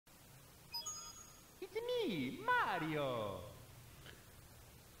me, Mario.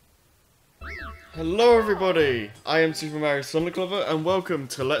 Hello everybody, I am Super Mario Sonic Lover and welcome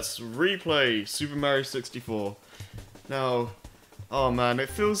to Let's Replay Super Mario 64. Now, oh man, it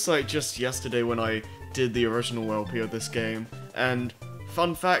feels like just yesterday when I did the original LP of this game, and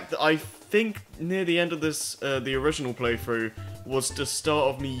fun fact, I think near the end of this, the original playthrough, was the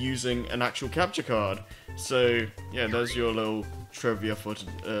start of me using an actual capture card. So, yeah, there's your little trivia for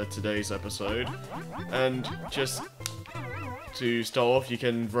today's episode. And just to start off, you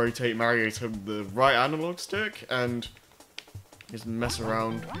can rotate Mario to the right analog stick and just mess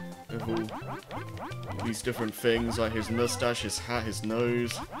around with all these different things, like his mustache, his hat, his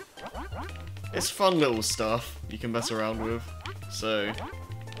nose. It's fun little stuff you can mess around with. So,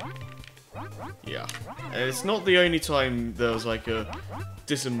 yeah. And it's not the only time there was like a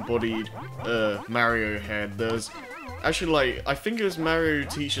disembodied Mario head. There's actually, like, I think it was Mario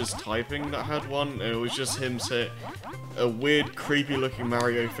Teacher's Typing that had one, and it was just him a weird, creepy looking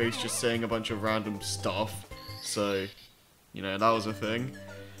Mario face just saying a bunch of random stuff. So, you know, that was a thing.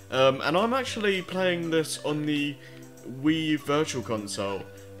 And I'm actually playing this on the Wii Virtual Console.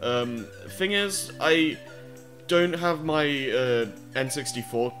 Thing is, I don't have my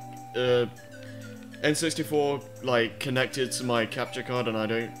N64 like connected to my capture card, and I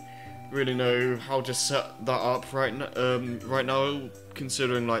don't really know how to set that up right now,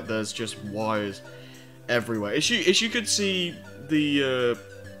 considering like there's just wires everywhere. As you could see the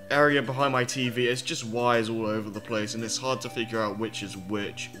area behind my TV, it's just wires all over the place, and it's hard to figure out which is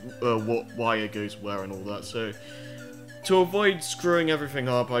which, what wire goes where and all that. So to avoid screwing everything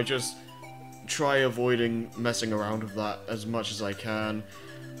up, I just try avoiding messing around with that as much as I can.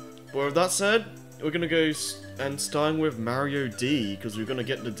 But with that said, we're gonna go and starting with Mario D, because we're gonna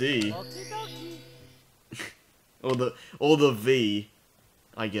get the D. or the V,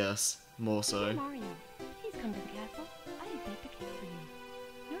 I guess, more so. Mario, please come to the castle. I have baked a cake for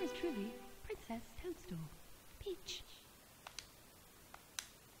you. Yours truly, Princess Toadstool. Peach.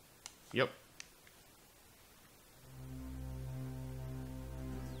 Yep.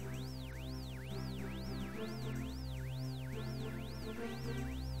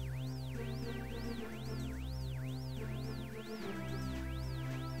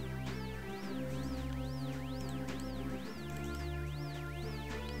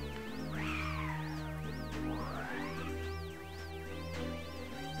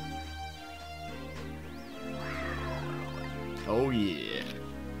 Oh yeah.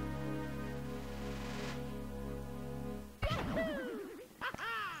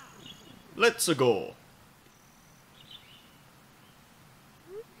 Let's go.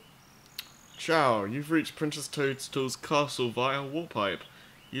 Ciao, you've reached Princess Toadstool's castle via warp pipe.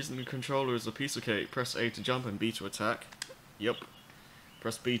 Using the controller as a piece of cake, press A to jump and B to attack. Yep.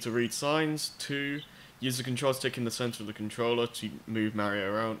 Press B to read signs. 2. Use the control stick in the center of the controller to move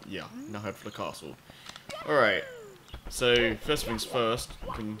Mario around. Yeah, now head for the castle. Alright. So, first things first,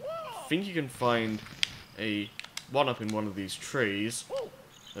 I think you can find a one-up in one of these trees.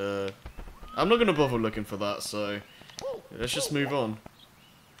 I'm not going to bother looking for that, so let's just move on.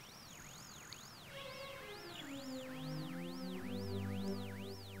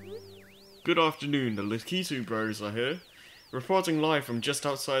 Good afternoon, the Lakitu Bros are here, reporting live from just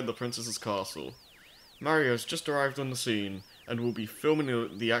outside the princess's castle. Mario has just arrived on the scene, and will be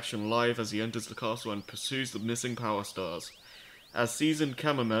filming the action live as he enters the castle and pursues the missing Power Stars. As seasoned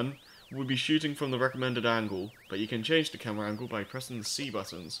cameramen, we'll be shooting from the recommended angle, but you can change the camera angle by pressing the C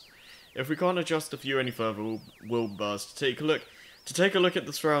buttons. If we can't adjust the view any further, we'll buzz. To take a look at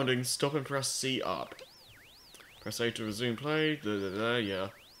the surroundings, stop and press C up. Press A to resume play, yeah.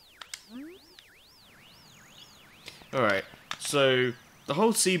 Alright, so the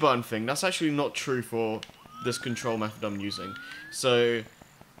whole C button thing, that's actually not true for this control method I'm using. So,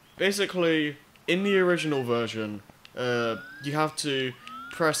 basically, in the original version, you have to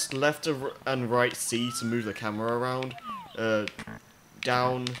press left and right C to move the camera around.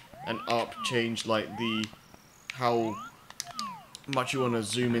 Down and up change like how much you want to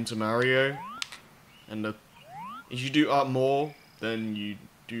zoom into Mario. And if you do up more, then you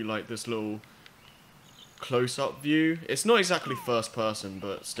do like this little close-up view. It's not exactly first person,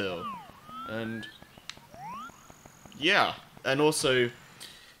 but still. And yeah, and also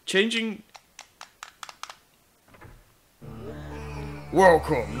changing.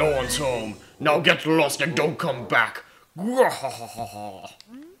 Welcome, no one's home. Now get lost and don't come back.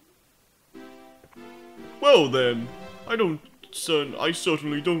 Well then, I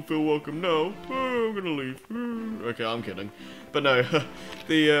certainly don't feel welcome now. I'm gonna leave. Okay, I'm kidding. But no,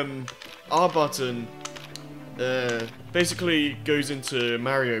 the R button basically goes into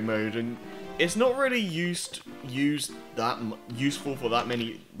Mario mode, and it's not really useful for that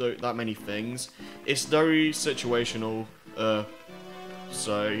many things. It's very situational.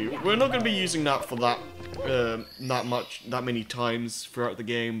 So we're not going to be using that for that many times throughout the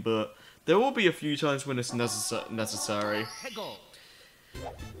game, but there will be a few times when it's necessary.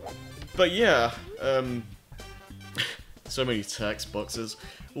 But yeah, so many text boxes.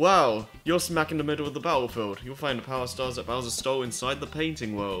 Wow, you're smack in the middle of the battlefield. You'll find the power stars that Bowser stole inside the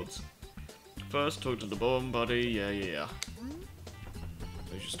painting worlds. First, talk to the bomb buddy. Yeah.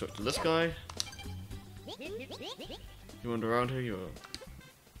 So just talk to this guy. You wander around here,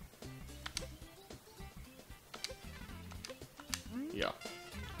 yeah.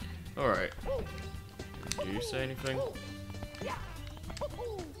 Alright. Do you say anything?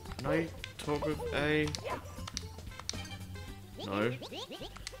 Can I talk with A? No.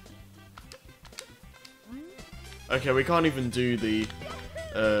 Okay, we can't even do the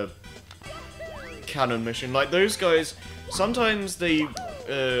cannon mission. Like, those guys, sometimes they,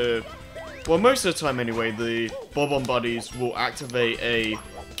 well, most of the time anyway, the Bob-omb buddies will activate a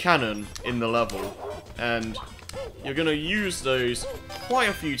cannon in the level, and you're gonna use those quite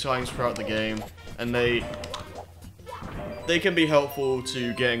a few times throughout the game, and they can be helpful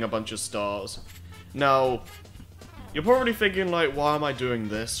to getting a bunch of stars. Now, you're probably thinking, like, why am I doing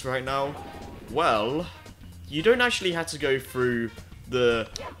this right now? Well, you don't actually have to go through the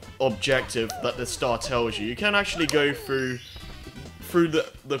objective that the star tells you. You can actually go through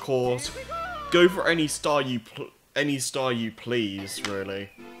the course, go for any star you please, really.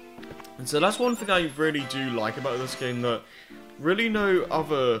 And so that's one thing I really do like about this game that really no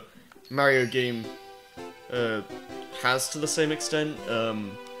other Mario game has to the same extent.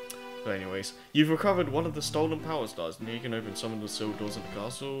 But anyways, you've recovered one of the stolen power stars. Now you can open some of the sealed doors in the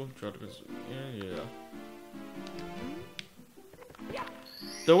castle. Yeah.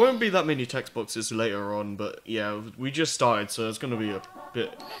 There won't be that many text boxes later on, but yeah, we just started, so there's gonna be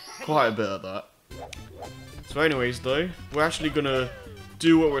quite a bit of that. So anyways, though, we're actually gonna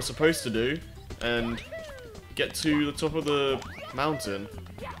do what we're supposed to do and get to the top of the mountain.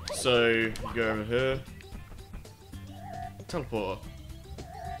 So you go over here. Teleporter.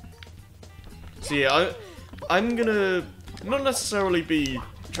 So yeah, I'm gonna not necessarily be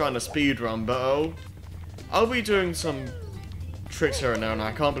trying to speedrun, but I'll be doing some tricks here and there, and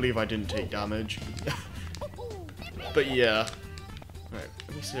I can't believe I didn't take damage. But yeah. Right,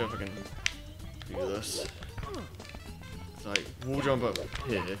 let me see if I can do this. It's like, wall jump up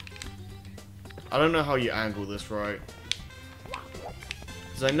here. I don't know how you angle this right.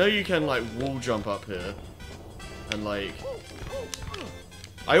 Because I know you can, like, wall jump up here. And, like,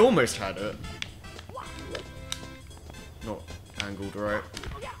 I almost had it. Not angled right.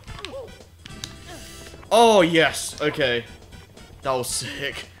 Oh, yes! Okay. That was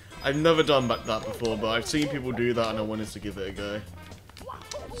sick. I've never done that before, but I've seen people do that and I wanted to give it a go.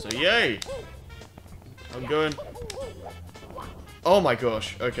 So, yay! I'm going... Oh my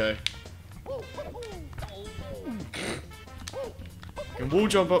gosh, okay. I can wall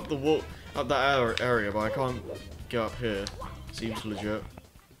jump up the wall, up that area, but I can't get up here. Seems legit.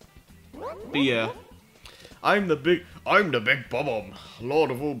 But yeah. I'm the big Bob-omb, Lord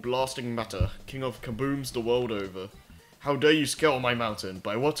of all blasting matter, King of kabooms the world over. How dare you scale my mountain?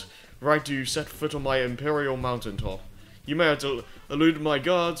 By what right do you set foot on my imperial mountaintop? You may have eluded my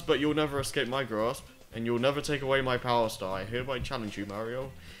guards, but you'll never escape my grasp, and you'll never take away my power star. I hereby challenge you,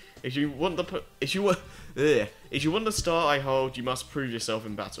 Mario. If you want the star I hold, you must prove yourself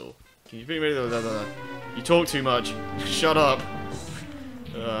in battle. Can you beat me? You talk too much. Shut up.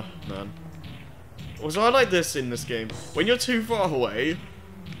 Man. Also, I like this in this game. When you're too far away,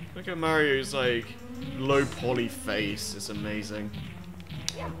 look at Mario's, like, low poly face. It's amazing.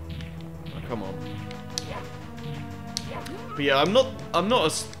 Oh, come on. But yeah, I'm not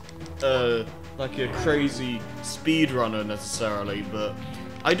like a crazy speedrunner necessarily, but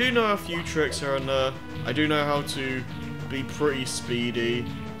I do know a few tricks here and there. I do know how to be pretty speedy,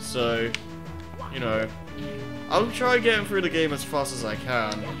 so, you know, I'll try getting through the game as fast as I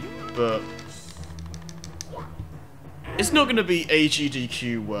can, but it's not going to be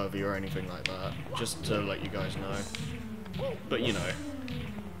AGDQ worthy or anything like that, just to let you guys know. But, you know,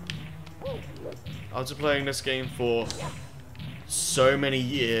 after playing this game for so many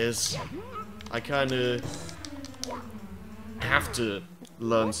years, I kind of have to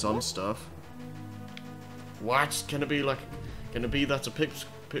learn some stuff. What? Can it be that a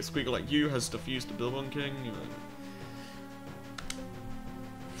pipsqueak like you has defused the Bob-omb King? You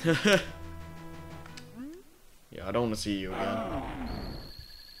know. Yeah, I don't want to see you again.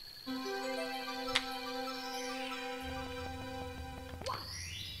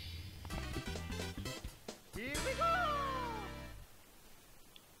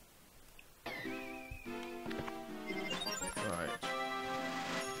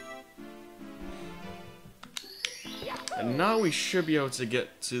 now we should be able to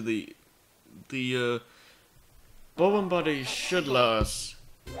get to the Bob and Buddy should let us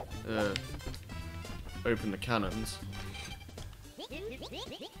open the cannons.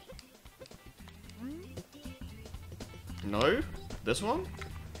 No? This one?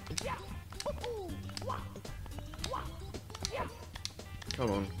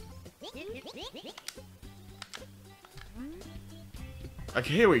 Come on.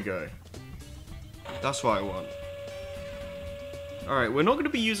 Okay, here we go. That's what I want. Alright, we're not going to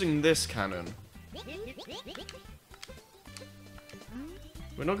be using this cannon.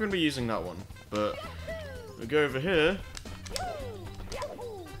 We're not going to be using that one, but we go over here.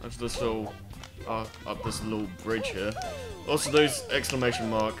 That's this little, up this little bridge here. Also, those exclamation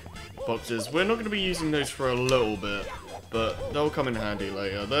mark boxes, we're not going to be using those for a little bit, but they'll come in handy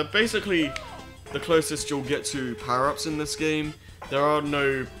later. They're basically the closest you'll get to power-ups in this game. There are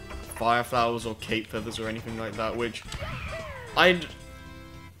no fire flowers or cape feathers or anything like that, which I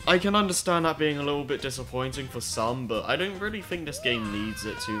can understand that being a little bit disappointing for some, but I don't really think this game needs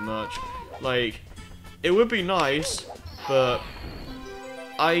it too much. Like, it would be nice, but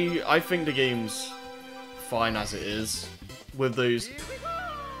I think the game's fine as it is with those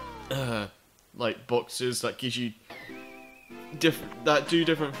like boxes that gives you that do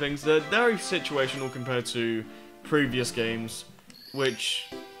different things. They're very situational compared to previous games, which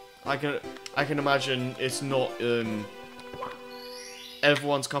I can imagine it's not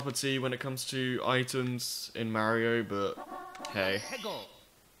everyone's cup of tea when it comes to items in Mario, but hey.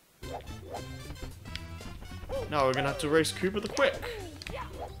 Now we're gonna have to race Cooper the Quick.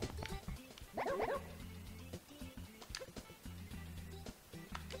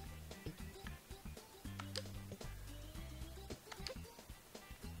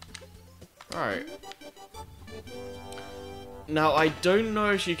 Alright. Now, I don't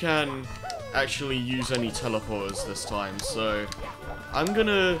know if you can actually use any teleporters this time, so I'm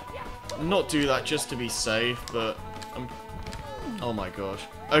gonna not do that just to be safe, but oh my gosh.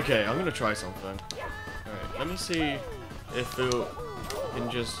 Okay, I'm gonna try something. Alright, let me see if it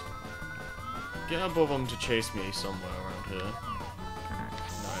can just get above them to chase me somewhere around here.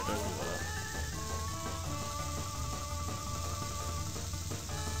 No, don't do that.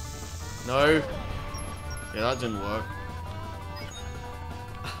 No! Yeah, that didn't work.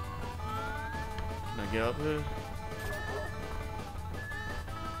 Can I get up here?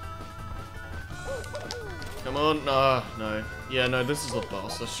 Come on! No. Yeah, no, this is the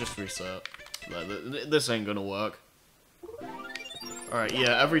boss. Let's just reset. This ain't gonna work. Alright,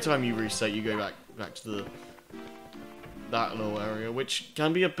 yeah, every time you reset, you go back to that little area, which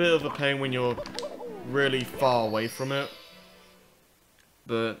can be a bit of a pain when you're really far away from it.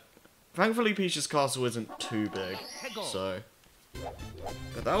 But thankfully, Peach's castle isn't too big, so.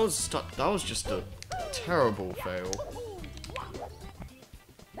 But that was just a terrible fail.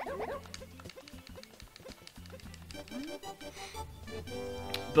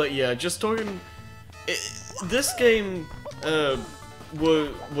 But yeah, just talking. This game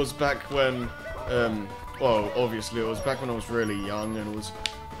was back when. Well, obviously, it was back when I was really young, and it was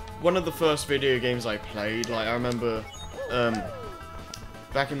one of the first video games I played. Like, I remember.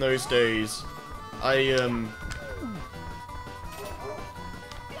 Back in those days, I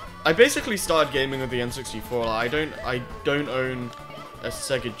basically started gaming with the N64. Like, I don't own a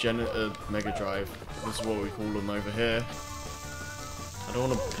Sega Mega Drive. This is what we call them over here. I don't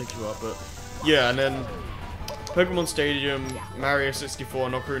want to pick you up, but yeah. And then Pokemon Stadium, Mario 64,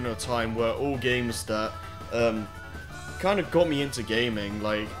 and Ocarina of Time were all games that kind of got me into gaming.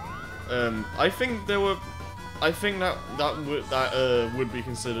 Like, I think that would be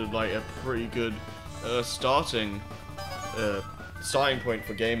considered like a pretty good starting point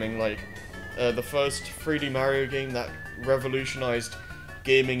for gaming. Like the first 3D Mario game that revolutionized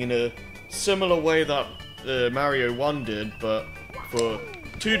gaming in a similar way that Mario 1 did, but for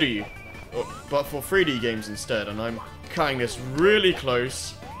 2D, but for 3D games instead. And I'm cutting this really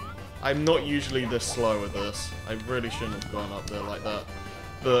close. I'm not usually this slow with this. I really shouldn't have gone up there like that,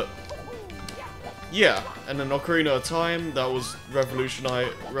 but. Yeah, and then Ocarina of Time, that was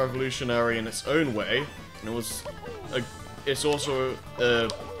revolutionary in its own way, and it's also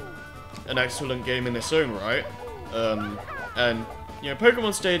an excellent game in its own right. And you know,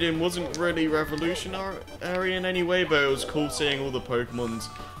 Pokemon Stadium wasn't really revolutionary in any way, but it was cool seeing all the Pokemon's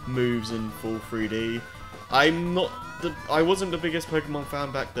moves in full 3D. I wasn't the biggest Pokemon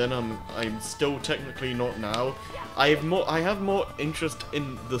fan back then. I'm still technically not now. I have more interest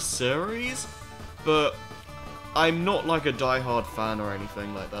in the series. But I'm not like a die-hard fan or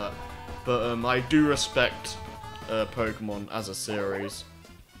anything like that. But I do respect Pokemon as a series.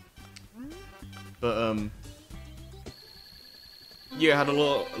 But yeah, had a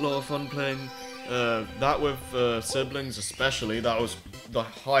lot of fun playing that with siblings, especially. That was the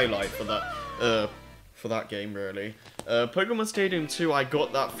highlight for that game, really. Pokemon Stadium 2, I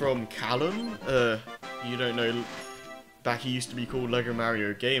got that from Callum. You don't know, back he used to be called Lego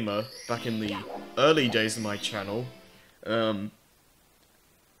Mario Gamer back in the early days of my channel. That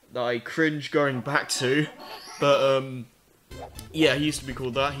I cringe going back to, but yeah, he used to be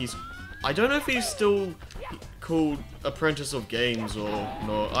called that. I don't know if he's still called Apprentice of Games or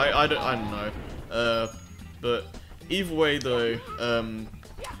not. I don't know. But either way though,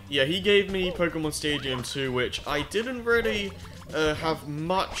 yeah, he gave me Pokemon Stadium 2, which I didn't really have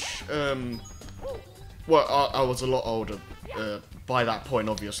much. Well, I was a lot older by that point,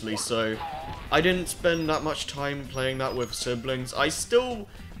 obviously, so I didn't spend that much time playing that with siblings. I still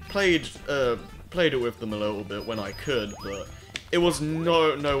played it with them a little bit when I could, but it was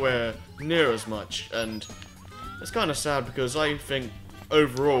nowhere near as much, and it's kind of sad because I think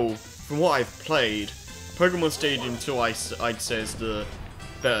overall, from what I've played, Pokemon Stadium 2 I'd say is the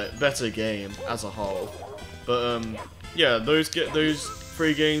better game as a whole. But yeah, those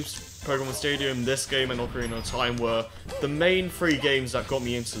three games, Pokemon Stadium, this game, and Ocarina of Time, were the main three games that got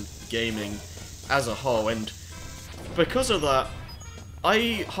me into gaming as a whole, and because of that,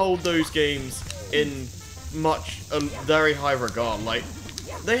 I hold those games in very high regard. Like,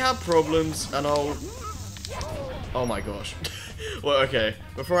 they have problems, and oh my gosh. Well, okay,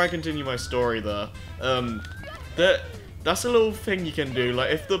 before I continue my story there, that's a little thing you can do.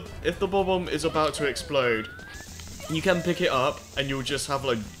 Like, if the bomb is about to explode, you can pick it up, and you'll just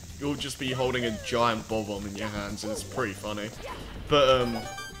be holding a giant bomb in your hands, and it's pretty funny. But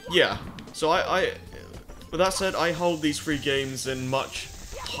yeah. So with that said, I hold these three games in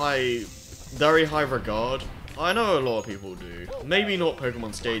very high regard. I know a lot of people do. Maybe not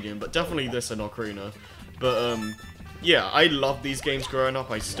Pokemon Stadium, but definitely this and Ocarina. But yeah, I loved these games growing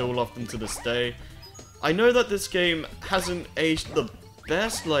up. I still love them to this day. I know that this game hasn't aged the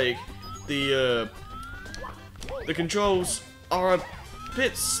best. Like, the controls are a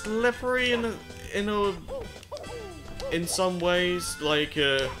bit slippery in some ways. Like,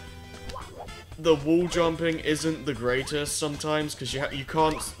 the wall jumping isn't the greatest sometimes because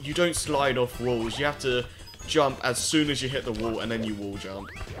you don't slide off walls. You have to jump as soon as you hit the wall, and then you wall jump.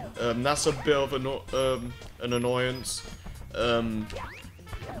 That's a bit of an annoyance.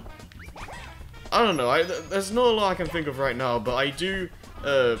 I don't know. There's not a lot I can think of right now, but I do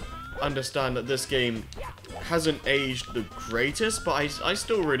understand that this game hasn't aged the greatest, but I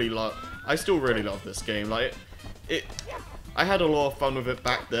still really love this game. Like, I had a lot of fun with it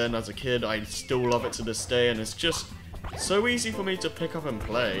back then as a kid. I still love it to this day, and it's just so easy for me to pick up and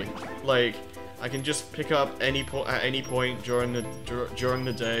play. Like, I can just pick up at any point during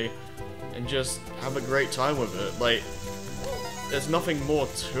the day and just have a great time with it. Like, there's nothing more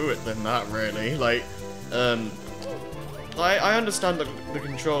to it than that, really. Like, I understand that the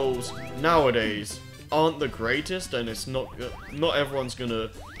controls nowadays aren't the greatest, and it's not everyone's gonna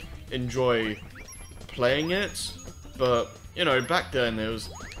enjoy playing it, but you know, back then it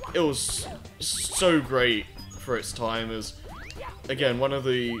was so great for its time. It was, again, one of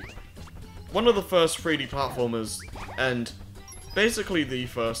the first 3D platformers, and basically the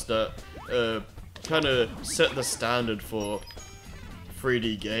first that kind of set the standard for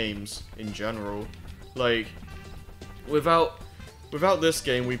 3D games in general. Like, without this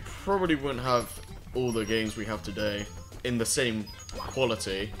game, we probably wouldn't have all the games we have today in the same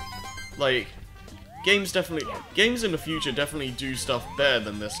quality. Like, games in the future definitely do stuff better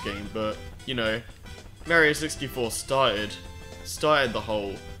than this game, but you know, Mario 64 started the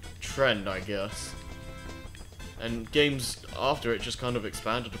whole trend, I guess, and games after it just kind of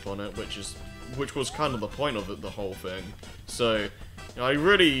expanded upon it, which was kind of the point of it, the whole thing. So, you know, I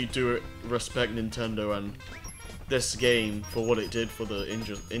really do respect Nintendo and this game for what it did for the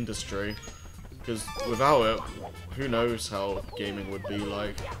industry, because without it, who knows how gaming would be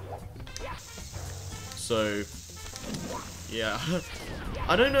like. So, yeah.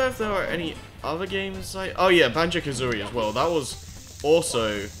 I don't know if there are any other games oh yeah, Banjo-Kazooie as well. That was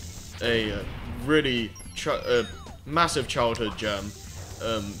also a really massive childhood gem.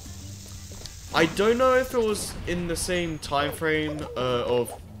 I don't know if it was in the same time frame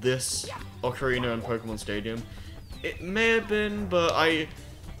of this Ocarina and Pokemon Stadium. It may have been, but I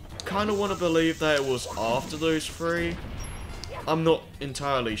kind of want to believe that it was after those three. I'm not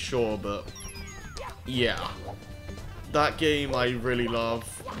entirely sure, but yeah. That game I really love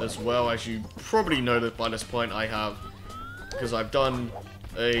as well, as you probably know that by this point I have, because I've done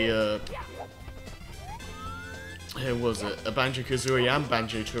a Banjo-Kazooie and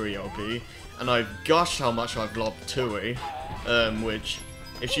Banjo-Tooie LP, and I've gushed how much I've loved Tooie. which,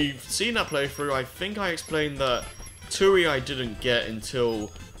 if you've seen that playthrough, I think I explained that Tui I didn't get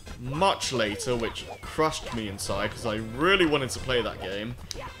until much later, which crushed me inside, because I really wanted to play that game,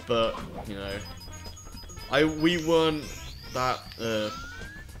 but, you know, we weren't that,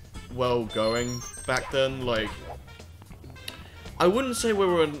 well going back then. Like, I wouldn't say we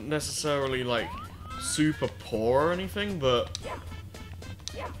were necessarily, like, super poor or anything, but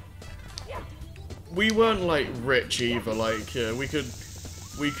we weren't, like, rich either. Like, we could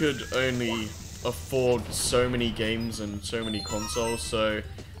only afford so many games and so many consoles, so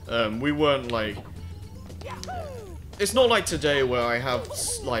we weren't, like, it's not like today where I have,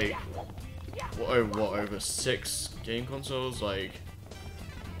 like, over 6 game consoles. Like,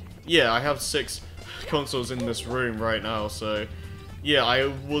 yeah, I have 6 consoles in this room right now, so yeah, I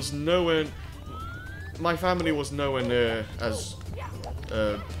was nowhere, my family was nowhere near as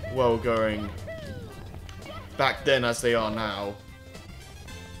well going back then as they are now.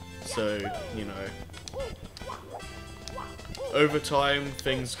 So, you know, over time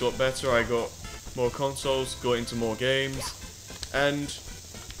things got better. I got more consoles, got into more games, and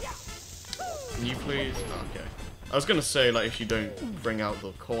can you please? Oh, okay. I was gonna say, like, if you don't bring out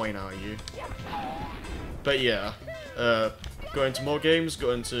the coin, are you? But yeah, got into more games,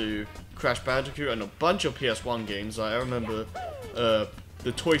 got into Crash Bandicoot and a bunch of PS1 games. I remember the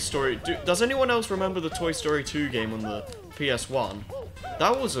Toy Story. Does anyone else remember the Toy Story 2 game on the PS1?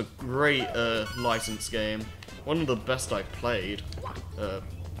 That was a great licensed game. One of the best I played.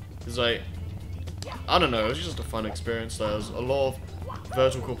 Cause I don't know, it was just a fun experience. There's a lot of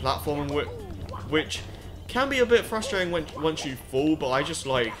vertical platforming, which can be a bit frustrating once you fall, but I just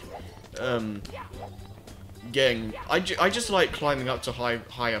like I just like climbing up to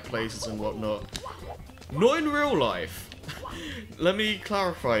higher places and whatnot. Not in real life. Let me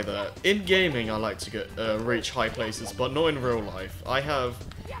clarify that. In gaming, I like to reach high places, but not in real life. I have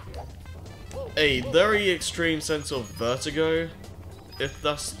a very extreme sense of vertigo, if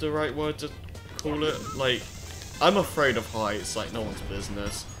that's the right word to call it. Like, I'm afraid of heights like no one's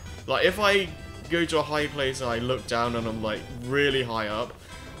business. Like, if I go to a high place and I look down and I'm, like, really high up,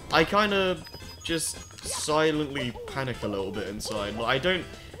 I kind of just silently panic a little bit inside. Like,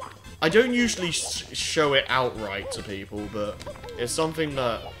 I don't usually show it outright to people, but it's something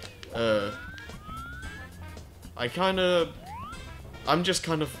that I'm just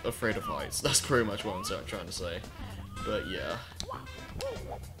kind of afraid of heights. That's pretty much what I'm trying to say. But yeah.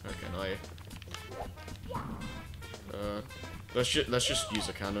 Okay, let's just use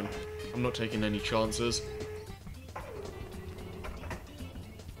a cannon. I'm not taking any chances.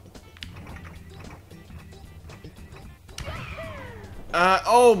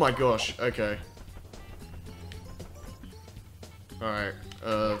 Oh my gosh, okay. Alright,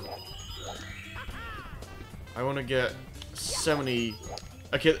 I want to get 70...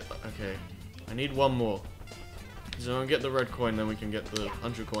 Okay, I need one more. So I'll get the red coin, then we can get the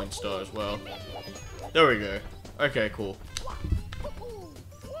 100 coin star as well. There we go. Okay, cool.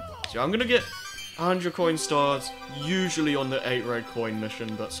 So I'm gonna get 100 coin stars, usually on the 8 red coin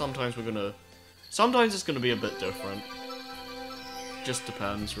mission, but sometimes sometimes it's gonna be a bit different. Just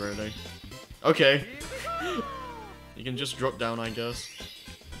depends, really. Okay. You can just drop down, I guess.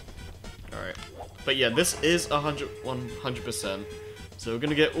 Alright. But yeah, this is 100%. So we're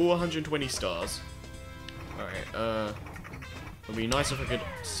gonna get all 120 stars. Alright, it'd be nice if I could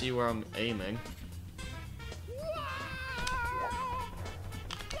see where I'm aiming.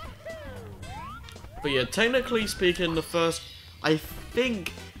 But yeah, technically speaking, I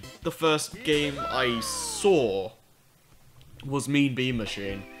think the first game I saw was Mean Bean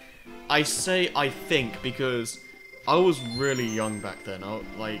Machine. I say I think because I was really young back then.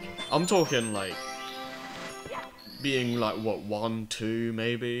 I'm talking like being like what, 1, 2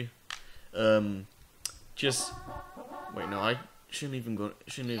 maybe. Just wait, no, I shouldn't even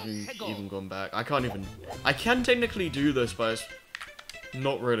gone back. I can technically do this, but it's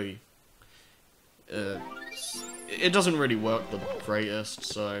not really. It doesn't really work the greatest,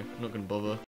 so I'm not gonna bother.